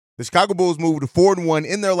The Chicago Bulls moved to 4-1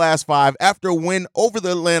 in their last 5 after a win over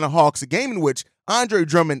the Atlanta Hawks, a game in which Andre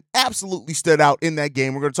Drummond absolutely stood out in that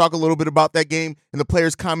game. We're going to talk a little bit about that game and the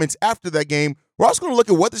players' comments after that game. We're also going to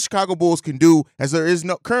look at what the Chicago Bulls can do, as there is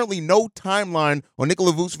currently no timeline on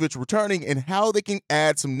Nikola Vucevic returning and how they can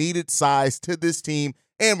add some needed size to this team.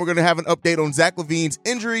 And we're going to have an update on Zach LaVine's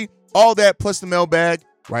injury, all that plus the mailbag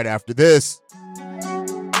right after this.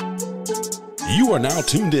 You are now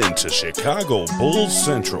tuned in to Chicago Bulls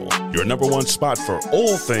Central, your number one spot for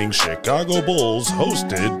all things Chicago Bulls,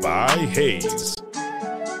 hosted by Hayes.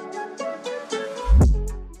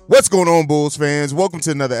 What's going on, Bulls fans? Welcome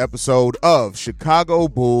to another episode of Chicago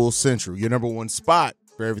Bulls Central, your number one spot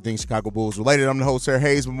for everything Chicago Bulls related. I'm the host, Sir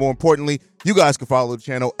Hayes, but more importantly, you guys can follow the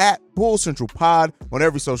channel at Bulls Central Pod on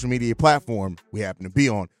every social media platform we happen to be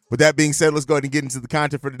on. With that being said, let's go ahead and get into the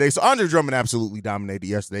content for today. So Andre Drummond absolutely dominated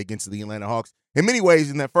yesterday against the Atlanta Hawks. In many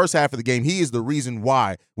ways, in that first half of the game, he is the reason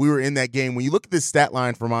why we were in that game. When you look at this stat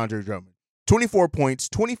line from Andre Drummond, 24 points,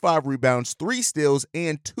 25 rebounds, 3 steals,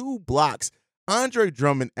 and 2 blocks. Andre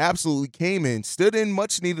Drummond absolutely came in, stood in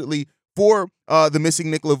much neededly for the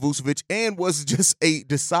missing Nikola Vucevic, and was just a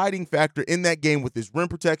deciding factor in that game with his rim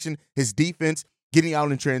protection, his defense, getting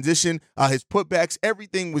out in transition, his putbacks.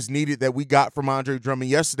 Everything was needed that we got from Andre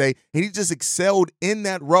Drummond yesterday, and he just excelled in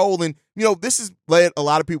that role. And, you know, this has led a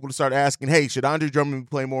lot of people to start asking, hey, should Andre Drummond be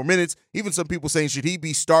playing more minutes? Even some people saying, should he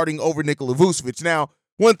be starting over Nikola Vucevic? Now,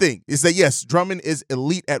 one thing is that, yes, Drummond is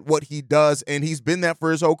elite at what he does, and he's been that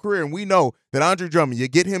for his whole career. And we know that Andre Drummond, you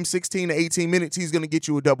get him 16 to 18 minutes, he's going to get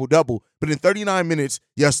you a double-double. But in 39 minutes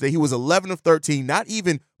yesterday, he was 11 of 13, not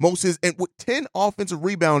even most his, and with 10 offensive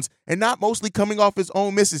rebounds, and not mostly coming off his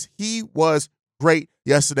own misses. He was great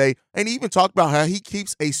yesterday, and he even talked about how he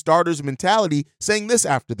keeps a starter's mentality, saying this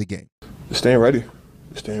after the game. Just staying ready.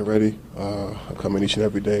 I'm coming each and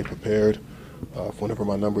every day prepared for whenever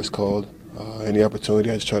my number is called. Any opportunity,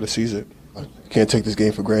 I just try to seize it. I can't take this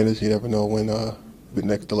game for granted. You never know when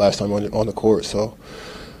the last time on the court. So,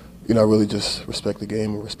 I really just respect the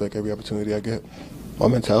game and respect every opportunity I get. My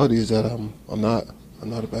mentality is that I'm not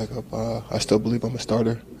a backup. I still believe I'm a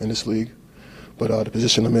starter in this league. But the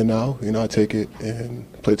position I'm in now, I take it and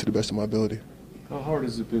play to the best of my ability. How hard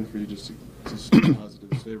has it been for you just to stay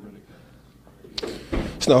positive and stay ready?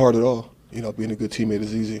 It's not hard at all. Being a good teammate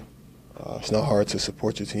is easy. It's not hard to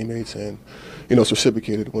support your teammates, and, it's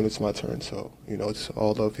reciprocated when it's my turn. So, it's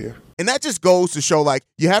all love here. And that just goes to show, like,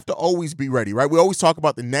 you have to always be ready, right? We always talk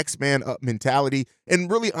about the next man up mentality, and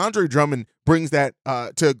really Andre Drummond brings that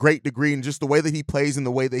to a great degree in just the way that he plays and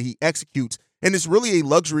the way that he executes. And it's really a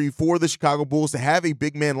luxury for the Chicago Bulls to have a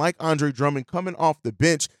big man like Andre Drummond coming off the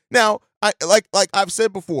bench. Now, like I've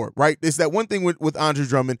said before, right, is that one thing with Andre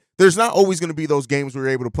Drummond, there's not always going to be those games where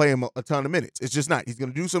you're able to play him a ton of minutes. It's just not. He's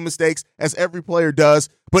going to do some mistakes, as every player does.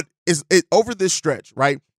 But over this stretch,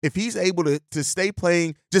 right, if he's able to stay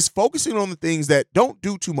playing, just focusing on the things that don't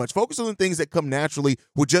do too much, focus on the things that come naturally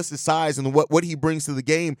with just his size and what he brings to the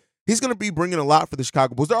game, he's going to be bringing a lot for the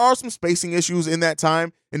Chicago Bulls. There are some spacing issues in that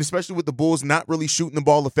time, and especially with the Bulls not really shooting the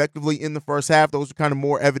ball effectively in the first half. Those are kind of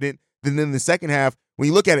more evident than in the second half. When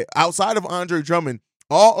you look at it, outside of Andre Drummond,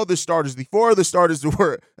 all other starters, the 4 other starters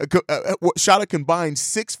were shot a combined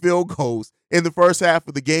 6 field goals in the first half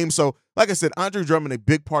of the game. So, like I said, Andre Drummond, a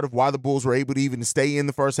big part of why the Bulls were able to even stay in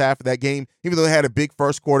the first half of that game, even though they had a big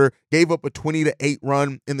first quarter, gave up a 20-8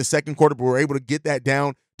 run in the second quarter, but were able to get that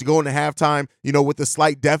down to go into halftime, with a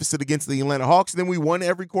slight deficit against the Atlanta Hawks. And then we won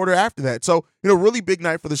every quarter after that. So, really big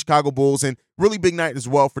night for the Chicago Bulls, and really big night as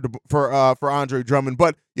well for Andre Drummond.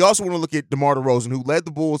 But you also want to look at DeMar DeRozan, who led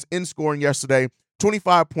the Bulls in scoring yesterday.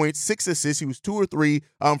 25 points, 6 assists. He was 2 or 3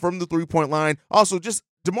 from the three-point line. Also, just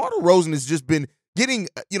DeMar DeRozan has just been getting,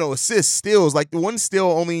 assists, steals. Like the one steal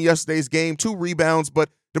only in yesterday's game, 2 rebounds. But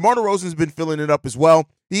DeMar DeRozan has been filling it up as well.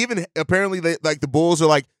 He even apparently, the Bulls are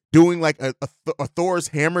like doing like a Thor's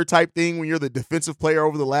hammer type thing when you're the defensive player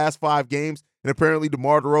over the last 5 games. And apparently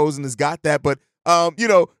DeMar DeRozan has got that. But,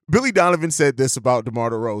 Billy Donovan said this about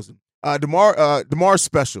DeMar DeRozan. DeMar's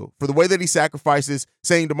special for the way that he sacrifices,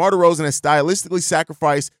 saying DeMar DeRozan has stylistically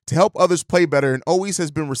sacrificed to help others play better and always has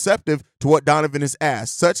been receptive to what Donovan has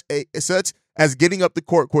asked, such as getting up the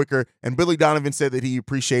court quicker. And Billy Donovan said that he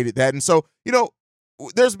appreciated that. And so,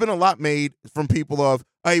 there's been a lot made from people of,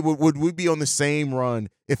 hey, would we be on the same run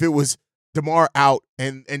if it was DeMar out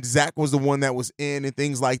and Zach was the one that was in and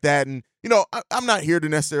things like that. And, I'm not here to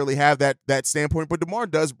necessarily have that standpoint, but DeMar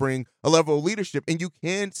does bring a level of leadership, and you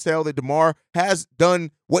can tell that DeMar has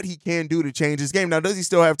done what he can do to change his game. Now, does he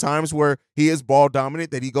still have times where he is ball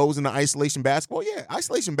dominant, that he goes into isolation basketball? Yeah,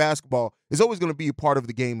 isolation basketball is always going to be a part of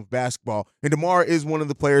the game of basketball. And DeMar is one of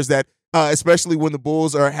the players that especially when the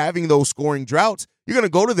Bulls are having those scoring droughts. You're going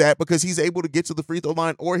to go to that because he's able to get to the free throw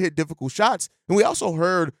line or hit difficult shots. And we also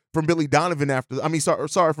heard from Billy Donovan from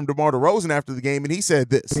DeMar DeRozan after the game, and he said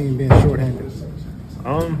this. Being shorthanded.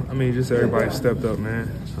 Just everybody stepped up, man.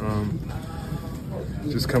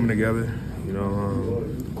 Just coming together.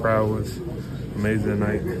 Crowd was amazing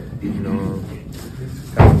tonight. Had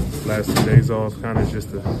the last 2 days off, kind of just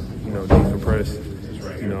to, decompress,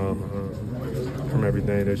 from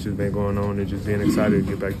everything that's just been going on and just being excited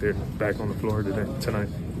to get back on the floor tonight.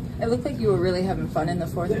 It looked like you were really having fun in the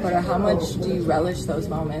fourth quarter. How much do you relish those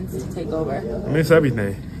moments to take over? It's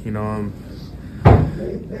everything.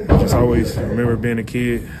 I just always remember being a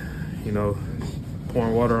kid,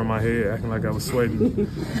 pouring water on my head, acting like I was sweating,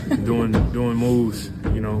 doing moves,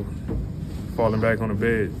 falling back on the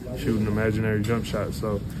bed, shooting imaginary jump shots.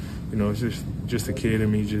 So, it's just a kid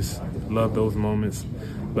in me, just love those moments,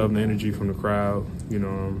 love the energy from the crowd.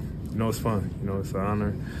 It's fun. It's an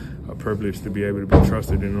honor, a privilege to be able to be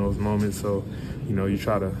trusted in those moments. So, you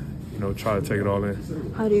try to take it all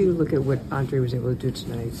in. How do you look at what Andre was able to do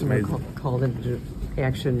tonight? It's amazing. Called into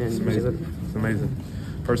action and It's amazing.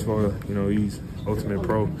 First of all, he's ultimate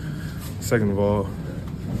pro. Second of all,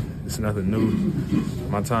 it's nothing new.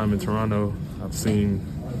 My time in Toronto, I've seen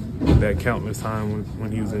that countless time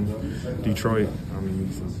when he was in Detroit.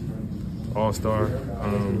 He's an all-star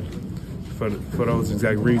for those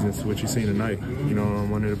exact reasons, what you've seen tonight.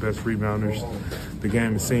 One of the best rebounders the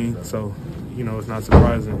game has seen. So, it's not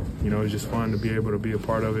surprising. It's just fun to be able to be a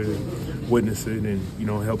part of it and witness it and,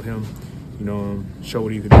 help him, show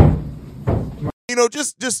what he can do.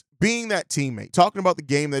 Just being that teammate, talking about the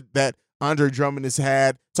game that Andre Drummond has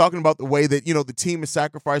had, talking about the way that, the team has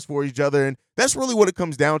sacrificed for each other. And that's really what it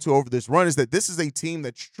comes down to over this run, is that this is a team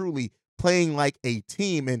that's truly playing like a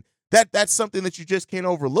team. And that's something that you just can't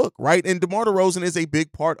overlook, right? And DeMar DeRozan is a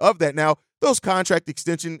big part of that. Now, those contract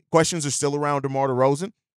extension questions are still around DeMar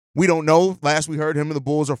DeRozan. We don't know. Last we heard, him and the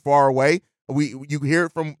Bulls are far away. You hear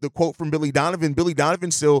it from the quote from Billy Donovan. Billy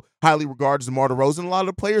Donovan still highly regards DeMar DeRozan. A lot of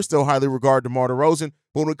the players still highly regard DeMar DeRozan.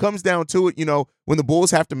 But when it comes down to it, when the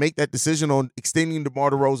Bulls have to make that decision on extending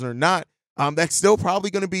DeMar DeRozan or not, that's still probably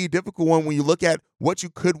going to be a difficult one when you look at what you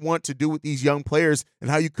could want to do with these young players and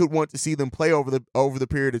how you could want to see them play over the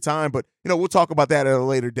period of time. But, we'll talk about that at a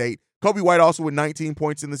later date. Kobe White also with 19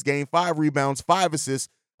 points in this game, 5 rebounds, 5 assists.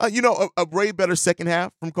 A way better second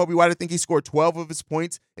half from Kobe White. I think he scored 12 of his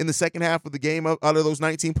points in the second half of the game out of those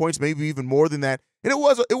 19 points, maybe even more than that. And it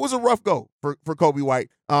was a rough go for Kobe White,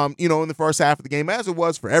 in the first half of the game, as it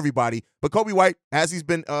was for everybody. But Kobe White, as he's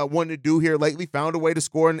been wanting to do here lately, found a way to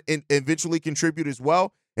score and eventually contribute as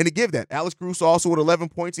well. And to give that, Alex Caruso also with 11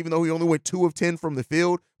 points, even though he only went 2 of 10 from the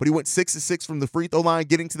field, but he went 6 of 6 from the free throw line,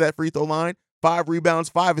 getting to that free throw line, 5 rebounds,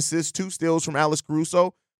 5 assists, 2 steals from Alex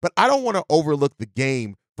Caruso. But I don't want to overlook the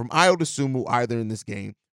game from Ayo Dosunmu either in this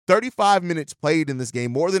game. 35 minutes played in this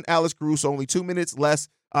game, more than Alex Caruso, only 2 minutes less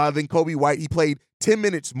than Kobe White. He played 10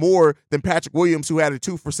 minutes more than Patrick Williams, who had a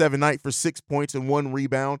 2-for-7 night for 6 points and 1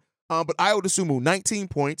 rebound. But Ayo Dosunmu, 19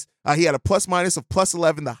 points. He had a plus-minus of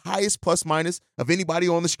 +11, the highest plus-minus of anybody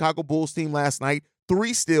on the Chicago Bulls team last night.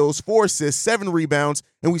 3 steals, 4 assists, 7 rebounds,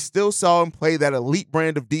 and we still saw him play that elite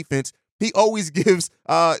brand of defense he always gives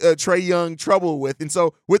Trae Young trouble with. And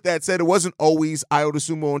so with that said, it wasn't always Ayo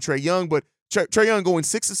Dosunmu and Trae Young, but Trae Young going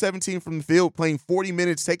 6 of 17 from the field, playing 40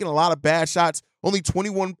 minutes, taking a lot of bad shots, only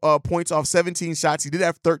 21 points off 17 shots. He did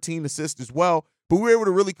have 13 assists as well, but we were able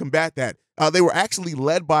to really combat that. They were actually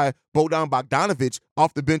led by Bojan Bogdanovic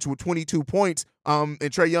off the bench with 22 points, and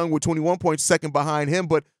Trae Young with 21 points, second behind him.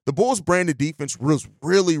 But the Bulls' branded defense was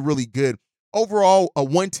really, really good. Overall, a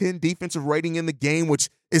 110 defensive rating in the game, which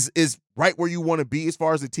is right where you want to be as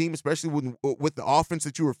far as the team, especially with the offense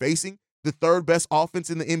that you were facing, the third best offense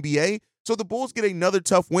in the NBA. So the Bulls get another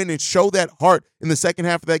tough win and show that heart in the second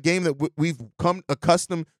half of that game that we've come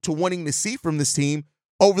accustomed to wanting to see from this team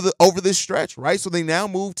over this stretch, right? So they now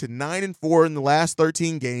move to 9-4 in the last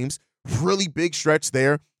 13 games. Really big stretch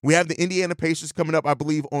there. We have the Indiana Pacers coming up, I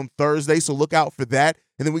believe, on Thursday, so look out for that.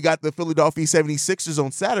 And then we got the Philadelphia 76ers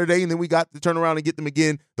on Saturday, and then we got to turn around and get them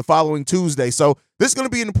again the following Tuesday. So this is going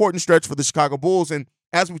to be an important stretch for the Chicago Bulls. And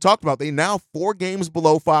as we talked about, they now 4 games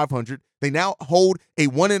below 500. They now hold a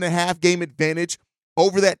 1.5 game advantage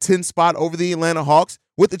over that 10 spot over the Atlanta Hawks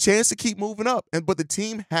with a chance to keep moving up. But the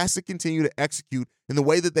team has to continue to execute in the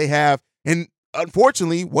way that they have. And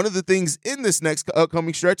unfortunately, one of the things in this next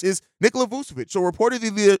upcoming stretch is Nikola Vucevic. So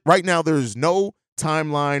reportedly right now there is no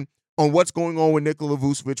timeline on what's going on with Nikola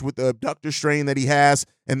Vucevic with the abductor strain that he has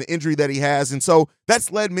and the injury that he has. And so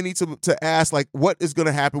that's led many to ask, like, what is going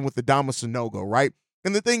to happen with the Dama Sanogo, right?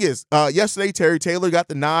 And the thing is, yesterday, Terry Taylor got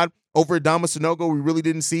the nod over Adama Sanogo. We really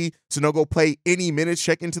didn't see Sanogo play any minutes,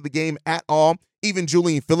 check into the game at all. Even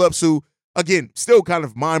Julian Phillips, who, again, still kind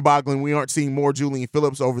of mind-boggling. We aren't seeing more Julian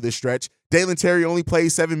Phillips over this stretch. Dalen Terry only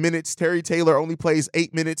plays 7 minutes. Terry Taylor only plays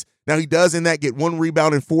 8 minutes. Now, he does in that get 1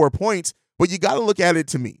 rebound and 4 points, but you got to look at it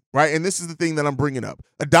to me, right? And this is the thing that I'm bringing up.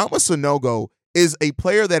 Adama Sanogo is a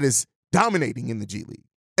player that is dominating in the G League.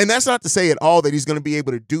 And that's not to say at all that he's going to be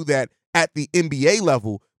able to do that at the NBA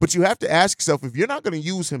level, but you have to ask yourself, if you're not going to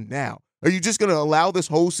use him now, are you just going to allow this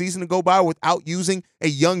whole season to go by without using a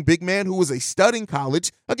young big man who was a stud in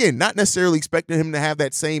college? Again, not necessarily expecting him to have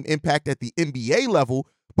that same impact at the NBA level,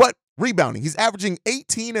 but rebounding. He's averaging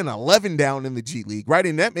 18 and 11 down in the G League, right?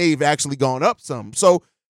 And that may have actually gone up some. So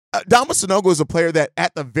Adama Sanogo is a player that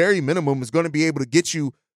at the very minimum is going to be able to get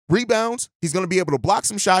you rebounds, he's going to be able to block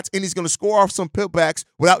some shots, and he's going to score off some putbacks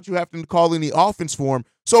without you having to call any offense for him.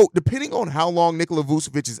 So depending on how long Nikola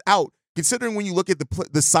Vucevic is out, considering when you look at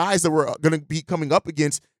the size that we're going to be coming up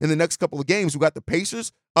against in the next couple of games, we got the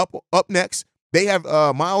Pacers up next. They have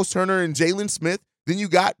Miles Turner and Jalen Smith. Then you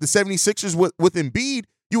got the 76ers with Embiid.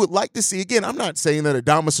 You would like to see, again, I'm not saying that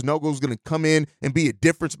Adama Sanogo is going to come in and be a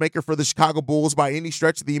difference maker for the Chicago Bulls by any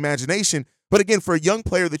stretch of the imagination. But again, for a young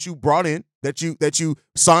player that you brought in, that you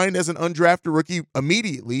signed as an undrafted rookie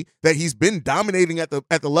immediately, that he's been dominating at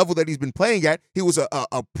the level that he's been playing at. He was a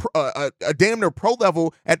damn near pro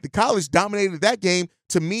level at the college, dominated that game.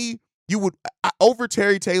 To me, you would over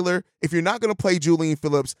Terry Taylor. If you're not going to play Julian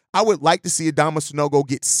Phillips, I would like to see Adama Sanogo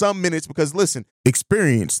get some minutes because, listen,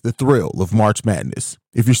 experience the thrill of March Madness.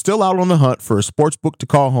 If you're still out on the hunt for a sports book to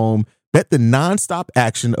call home, bet the nonstop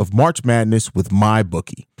action of March Madness with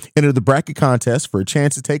MyBookie. Enter the bracket contest for a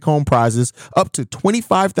chance to take home prizes up to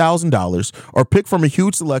 $25,000 or pick from a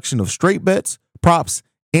huge selection of straight bets, props,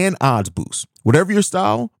 and odds boosts. Whatever your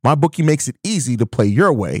style, MyBookie makes it easy to play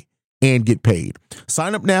your way and get paid.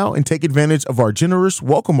 Sign up now and take advantage of our generous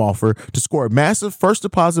welcome offer to score a massive first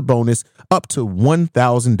deposit bonus up to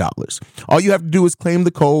 $1,000. All you have to do is claim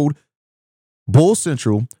the code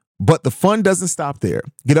BULLCENTRAL. But the fun doesn't stop there.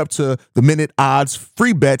 Get up to the minute odds,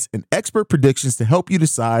 free bets, and expert predictions to help you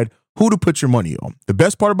decide who to put your money on. The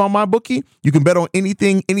best part about MyBookie, you can bet on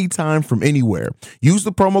anything, anytime, from anywhere. Use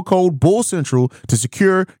the promo code BULLCENTRAL to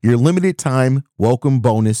secure your limited time welcome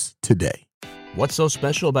bonus today. What's so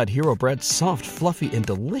special about Hero Bread's soft, fluffy, and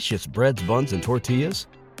delicious breads, buns, and tortillas?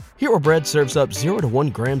 Hero Bread serves up 0 to 1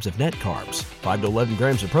 grams of net carbs, 5 to 11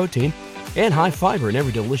 grams of protein, and high fiber in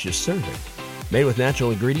every delicious serving. Made with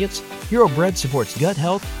natural ingredients, Hero Bread supports gut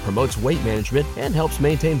health, promotes weight management, and helps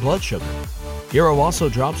maintain blood sugar. Hero also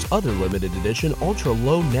drops other limited edition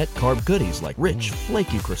ultra-low net carb goodies like rich,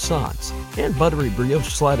 flaky croissants and buttery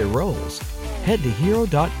brioche slider rolls. Head to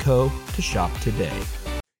hero.co to shop today.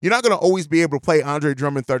 You're not going to always be able to play Andre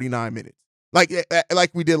Drummond 39 minutes.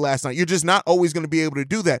 Like we did last night. You're just not always going to be able to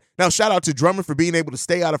do that. Now, shout out to Drummond for being able to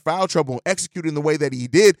stay out of foul trouble and execute in the way that he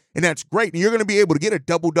did, and that's great. And you're going to be able to get a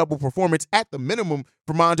double-double performance at the minimum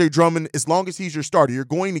from Andre Drummond as long as he's your starter. You're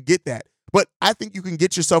going to get that. But I think you can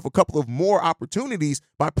get yourself a couple of more opportunities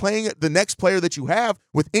by playing the next player that you have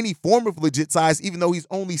with any form of legit size, even though he's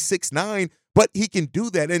only 6'9", but he can do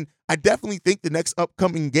that. And I definitely think the next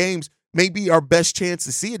upcoming games may be our best chance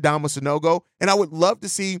to see Adama Sanogo, and I would love to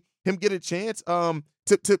see him get a chance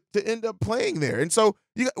to end up playing there. And so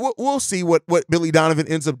we'll see what Billy Donovan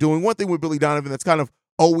ends up doing. One thing with Billy Donovan that's kind of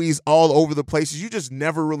always all over the place is you just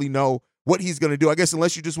never really know what he's going to do, I guess,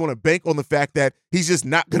 unless you just want to bank on the fact that he's just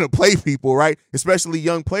not going to play people, right, especially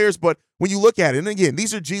young players. But when you look at it, and again,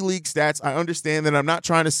 these are G League stats. I understand that I'm not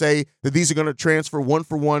trying to say that these are going to transfer one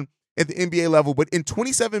for one at the NBA level, but in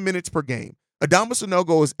 27 minutes per game, Adama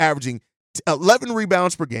Sanogo is averaging 11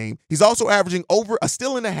 rebounds per game. He's also averaging over a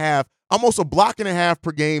steal and a half, almost a block and a half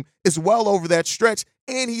per game, is well over that stretch,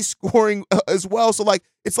 and he's scoring as well. So,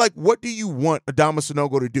 it's like, what do you want Adama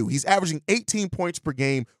Sanogo to do? He's averaging 18 points per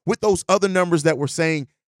game with those other numbers that we're saying.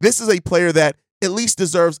 This is a player that at least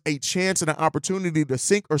deserves a chance and an opportunity to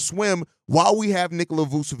sink or swim while we have Nikola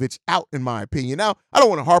Vucevic out, in my opinion. Now, I don't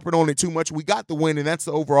want to harp on it too much. We got the win, and that's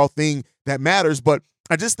the overall thing that matters, but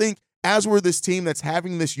I just think as we're this team that's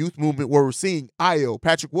having this youth movement where we're seeing Ayo,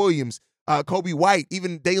 Patrick Williams, Kobe White,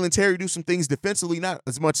 even Dalen Terry do some things defensively, not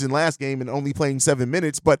as much as in last game and only playing 7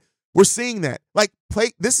 minutes, but we're seeing that.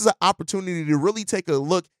 This is an opportunity to really take a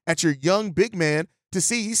look at your young big man to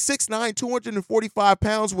see he's 6'9", 245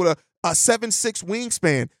 pounds with a 7'6"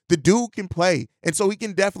 wingspan. The dude can play. And so he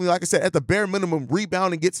can definitely, like I said, at the bare minimum,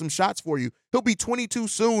 rebound and get some shots for you. He'll be 22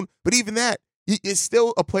 soon, but even that, is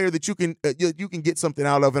still a player that you can get something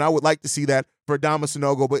out of, and I would like to see that for Adama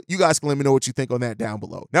Sanogo, but you guys can let me know what you think on that down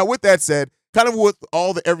below. Now, with that said, kind of with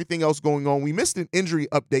everything else going on, we missed an injury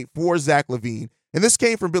update for Zach LaVine. And this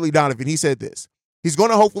came from Billy Donovan. He said this. He's going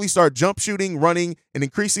to hopefully start jump shooting, running, and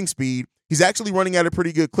increasing speed. He's actually running at a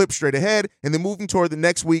pretty good clip straight ahead. And then moving toward the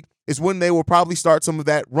next week is when they will probably start some of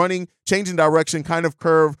that running, changing direction, kind of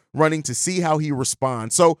curve running to see how he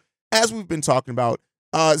responds. So as we've been talking about,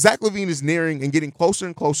 Zach LaVine is nearing and getting closer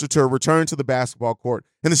and closer to a return to the basketball court.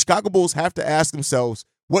 And the Chicago Bulls have to ask themselves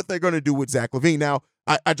what they're going to do with Zach LaVine. Now,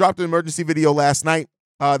 I dropped an emergency video last night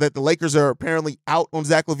that the Lakers are apparently out on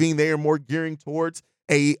Zach LaVine. They are more gearing towards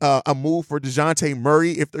a move for DeJounte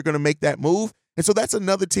Murray if they're going to make that move. And so that's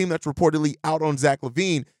another team that's reportedly out on Zach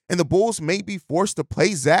LaVine. And the Bulls may be forced to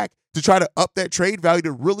play Zach to try to up that trade value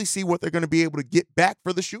to really see what they're going to be able to get back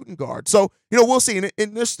for the shooting guard. So, we'll see.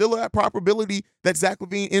 And there's still that probability that Zach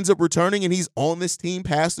LaVine ends up returning and he's on this team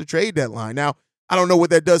past the trade deadline. Now, I don't know what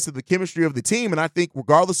that does to the chemistry of the team. And I think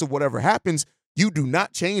regardless of whatever happens, you do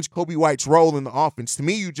not change Kobe White's role in the offense. To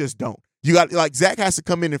me, you just don't. You got Zach has to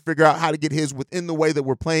come in and figure out how to get his within the way that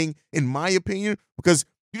we're playing, in my opinion, because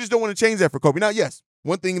you just don't want to change that for Kobe. Now, yes,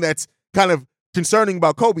 one thing that's kind of concerning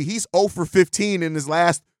about Kobe, he's 0 for 15 in his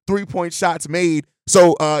last 3-point shots made.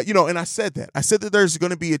 So, and I said that there's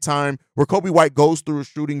going to be a time where Kobe White goes through a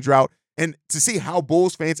shooting drought, and to see how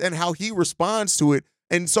Bulls fans and how he responds to it.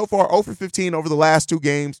 And so far, 0 for 15 over the last 2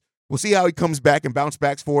 games. We'll see how he comes back and bounce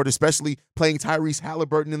backs forward, especially playing Tyrese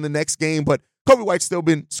Halliburton in the next game. But Kobe White's still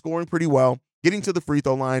been scoring pretty well, getting to the free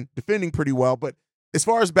throw line, defending pretty well. But as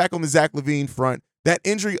far as back on the Zach LaVine front, that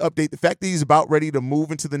injury update, the fact that he's about ready to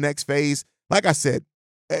move into the next phase, like I said,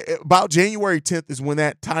 about January 10th is when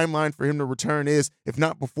that timeline for him to return is. If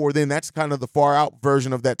not before then, that's kind of the far out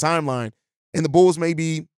version of that timeline. And the Bulls may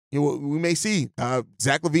be, we may see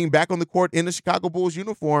Zach LaVine back on the court in the Chicago Bulls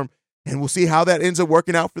uniform, and we'll see how that ends up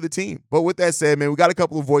working out for the team. But with that said, man, we got a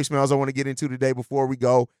couple of voicemails I want to get into today before we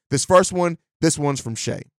go. This one's from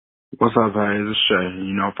Shay. What's up, guys? It's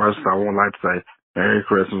Shay. First I would like to say Merry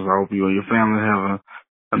Christmas. I hope you and your family have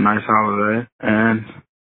a nice holiday. And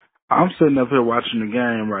I'm sitting up here watching the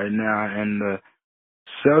game right now, and the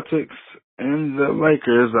Celtics and the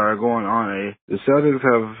Lakers are going on the Celtics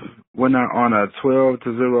have went out on a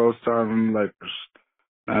 12-0 start on the Lakers.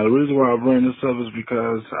 Now, the reason why I bring this up is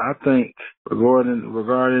because I think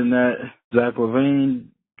regarding that Zach LaVine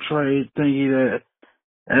trade thingy that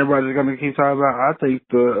everybody's going to keep talking about, I think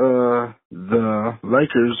the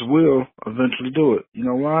Lakers will eventually do it. You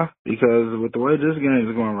know why? Because with the way this game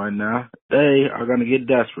is going right now, they are going to get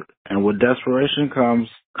desperate. And with desperation comes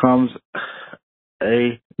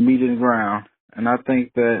a meeting ground. And I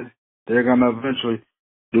think that they're going to eventually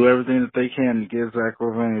do everything that they can to get Zach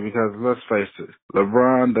LaVine, because let's face it,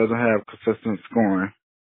 LeBron doesn't have consistent scoring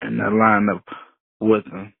in that lineup with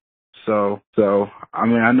him. So I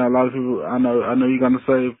mean, I know a lot of people. I know you're gonna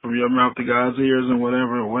say from your mouth to God's ears and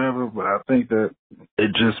whatever, but I think that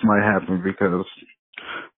it just might happen because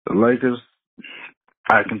the Lakers,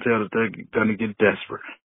 I can tell that they're gonna get desperate.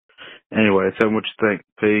 Anyway, tell me what you think.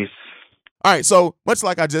 Peace. All right, so much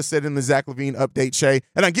like I just said in the Zach LaVine update, Shay,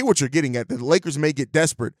 and I get what you're getting at, that the Lakers may get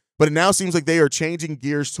desperate, but it now seems like they are changing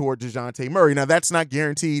gears toward DeJounte Murray. Now, that's not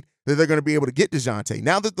guaranteed that they're going to be able to get DeJounte.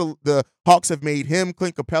 Now that the Hawks have made him,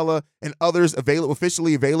 Clint Capella, and others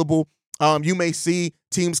officially available, you may see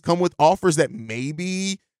teams come with offers that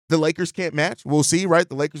maybe the Lakers can't match. We'll see, right?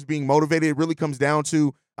 The Lakers being motivated. It really comes down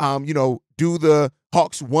to, do the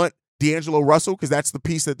Hawks want D'Angelo Russell? Because that's the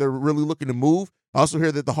piece that they're really looking to move. I also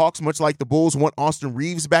hear that the Hawks, much like the Bulls, want Austin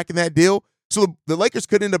Reeves back in that deal. So the Lakers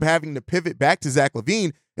could end up having to pivot back to Zach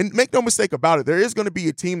LaVine. And make no mistake about it, there is going to be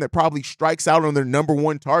a team that probably strikes out on their number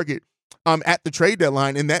one target at the trade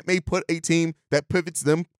deadline, and that may put a team that pivots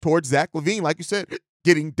them towards Zach LaVine, like you said,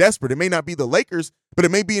 getting desperate. It may not be the Lakers, but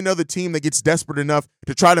it may be another team that gets desperate enough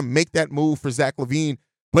to try to make that move for Zach LaVine.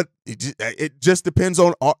 But it just depends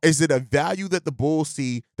on, is it a value that the Bulls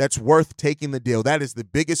see that's worth taking the deal? That is the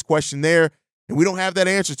biggest question there. And we don't have that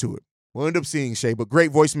answer to it. We'll end up seeing, Shay, but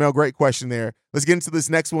great voicemail, great question there. Let's get into this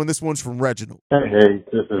next one. This one's from Reginald. Hey,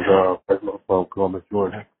 this is Reginald from Columbus,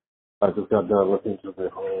 Georgia. I just got done listening to the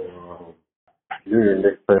whole Junior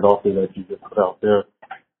Knicks trade offer that you just put out there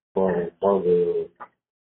from one of the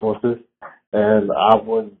sources, and I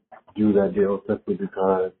wouldn't do that deal simply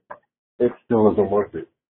because it still isn't worth it.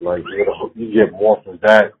 Like, you get more from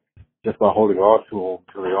that just by holding on to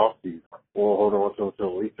them to the offseason, or holding on to them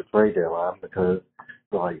until at least the trade deadline, because,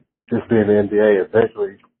 like, just being the NBA,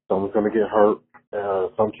 eventually someone's going to get hurt,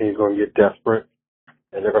 some team's going to get desperate,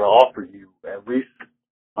 and they're going to offer you at least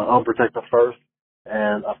an unprotected first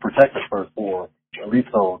and a protected first for at least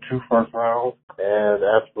on 2 first rounds. And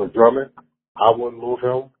as for Drummond, I wouldn't move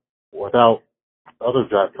him without other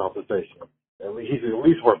draft compensation. He's at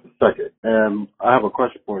least worth a second. And I have a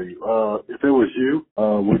question for you. If it was you,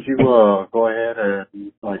 would you go ahead and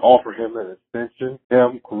offer him an extension,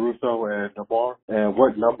 him, Caruso, and DeMar? And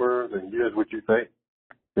what numbers and years would you think?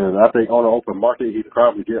 Because I think on the open market, he'd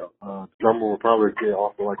probably get Drummer would probably get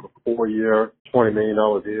offered a 4-year, $20 million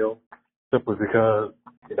deal, simply because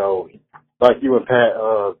like you and Pat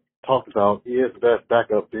talked about, he is the best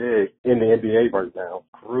backup big in the NBA right now.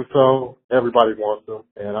 Caruso, everybody wants him,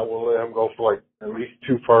 and I will let him go for at least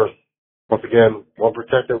 2 firsts. Once again, one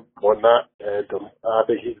protected, one not, and I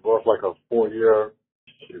think he's worth a 4-year,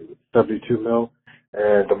 $72 million.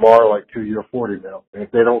 And DeMar 2-year, $40 million. And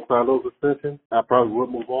if they don't sign those extensions, I probably would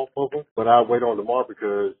move off of them. But I'd wait on DeMar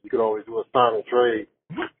because you could always do a sign and trade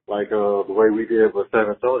the way we did with San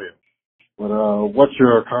Antonio. But what's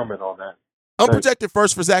your comment on that? Unprotected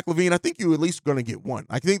first for Zach LaVine. I think you're at least going to get one.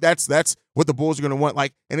 I think that's what the Bulls are going to want.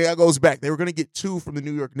 And that goes back. They were going to get 2 from the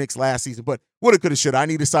New York Knicks last season, but woulda, coulda, shoulda. I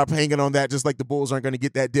need to stop hanging on that. Just like the Bulls aren't going to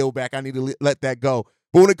get that deal back. I need to let that go.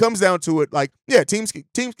 But when it comes down to it, teams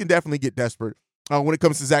can definitely get desperate when it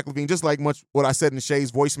comes to Zach LaVine. Just like much what I said in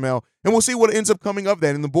Shay's voicemail, and we'll see what ends up coming of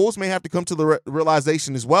that. And the Bulls may have to come to the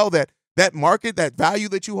realization as well that market, that value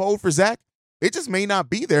that you hold for Zach, it just may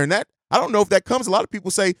not be there, and that. I don't know if that comes. A lot of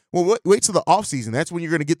people say, well, wait till the offseason. That's when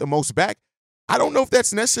you're going to get the most back. I don't know if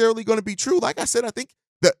that's necessarily going to be true. Like I said, I think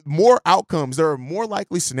that more outcomes, there are more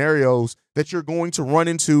likely scenarios that you're going to run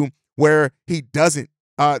into where he doesn't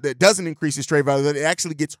increase his trade value, that it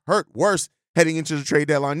actually gets hurt worse heading into the trade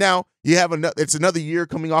deadline. Now, you have it's another year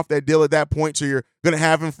coming off that deal at that point, so you're going to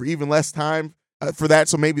have him for even less time for that,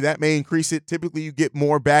 so maybe that may increase it. Typically, you get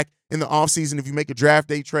more back in the offseason if you make a draft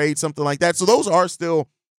day trade, something like that. So those are still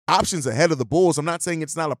options ahead of the Bulls. I'm not saying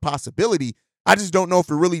it's not a possibility. I just don't know if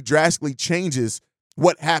it really drastically changes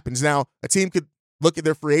what happens. Now, a team could look at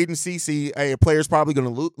their free agency, see a player's probably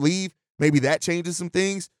going to leave. Maybe that changes some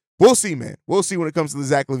things. We'll see, man. We'll see when it comes to the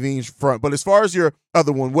Zach LaVine front. But as far as your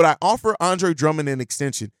other one, would I offer Andre Drummond an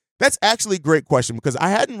extension? That's actually a great question because I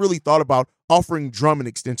hadn't really thought about offering Drummond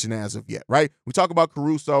extension as of yet, right? We talk about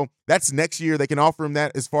Caruso. That's next year. They can offer him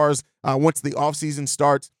that as far as once the offseason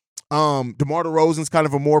starts. DeMar DeRozan's kind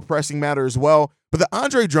of a more pressing matter as well. But the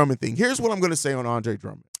Andre Drummond thing, here's what I'm going to say on Andre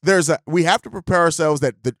Drummond. We have to prepare ourselves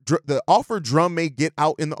that the offer Drum may get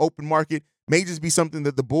out in the open market may just be something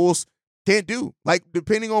that the Bulls can't do.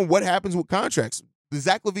 Depending on what happens with contracts. The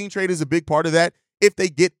Zach LaVine trade is a big part of that. If they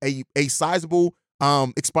get a sizable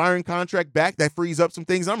expiring contract back, that frees up some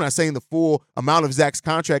things. I'm not saying the full amount of Zach's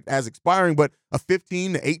contract as expiring, but a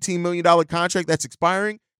 $15 to $18 million contract that's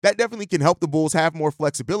expiring, that definitely can help the Bulls have more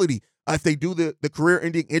flexibility. If they do the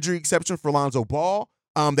career-ending injury exception for Lonzo Ball,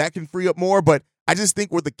 that can free up more. But I just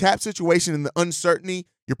think with the cap situation and the uncertainty,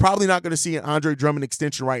 you're probably not going to see an Andre Drummond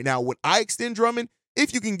extension right now. Would I extend Drummond?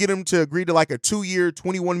 If you can get him to agree to a 2-year,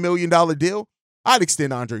 $21 million deal, I'd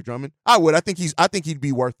extend Andre Drummond. I would. I think he'd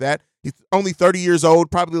be worth that. He's only 30 years old.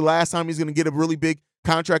 Probably the last time he's going to get a really big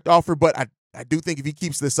contract offer. But I do think if he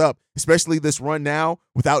keeps this up, especially this run now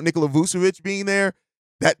without Nikola Vucevic being there,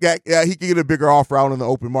 that guy, he can get a bigger offer out in the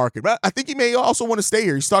open market. But I think he may also want to stay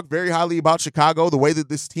here. He's talked very highly about Chicago, the way that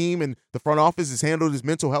this team and the front office has handled his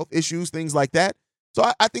mental health issues, things like that.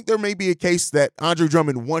 So I think there may be a case that Andre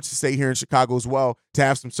Drummond wants to stay here in Chicago as well to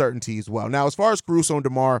have some certainty as well. Now, as far as Caruso and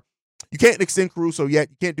DeMar, you can't extend Caruso yet.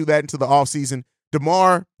 You can't do that until the offseason.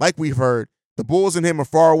 DeMar, like we've heard, the Bulls and him are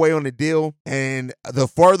far away on the deal, and the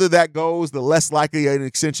farther that goes, the less likely an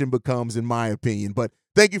extension becomes, in my opinion. But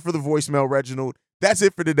thank you for the voicemail, Reginald. That's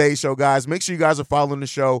it for today's show, guys. Make sure you guys are following the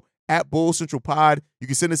show at Bull Central Pod. You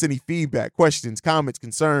can send us any feedback, questions, comments,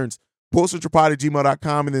 concerns,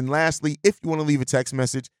 bullcentralpod@gmail.com. And then lastly, if you want to leave a text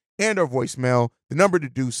message and our voicemail, the number to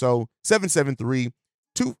do so,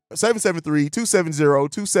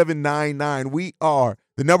 773-270-279-9. We are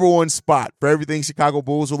the number one spot for everything Chicago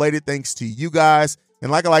Bulls related, thanks to you guys.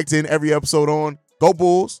 And like I like to end every episode on, go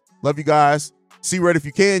Bulls. Love you guys. See Red if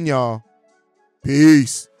you can, y'all.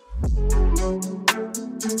 Peace.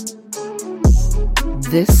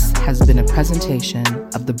 This has been a presentation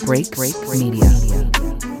of the Break Media.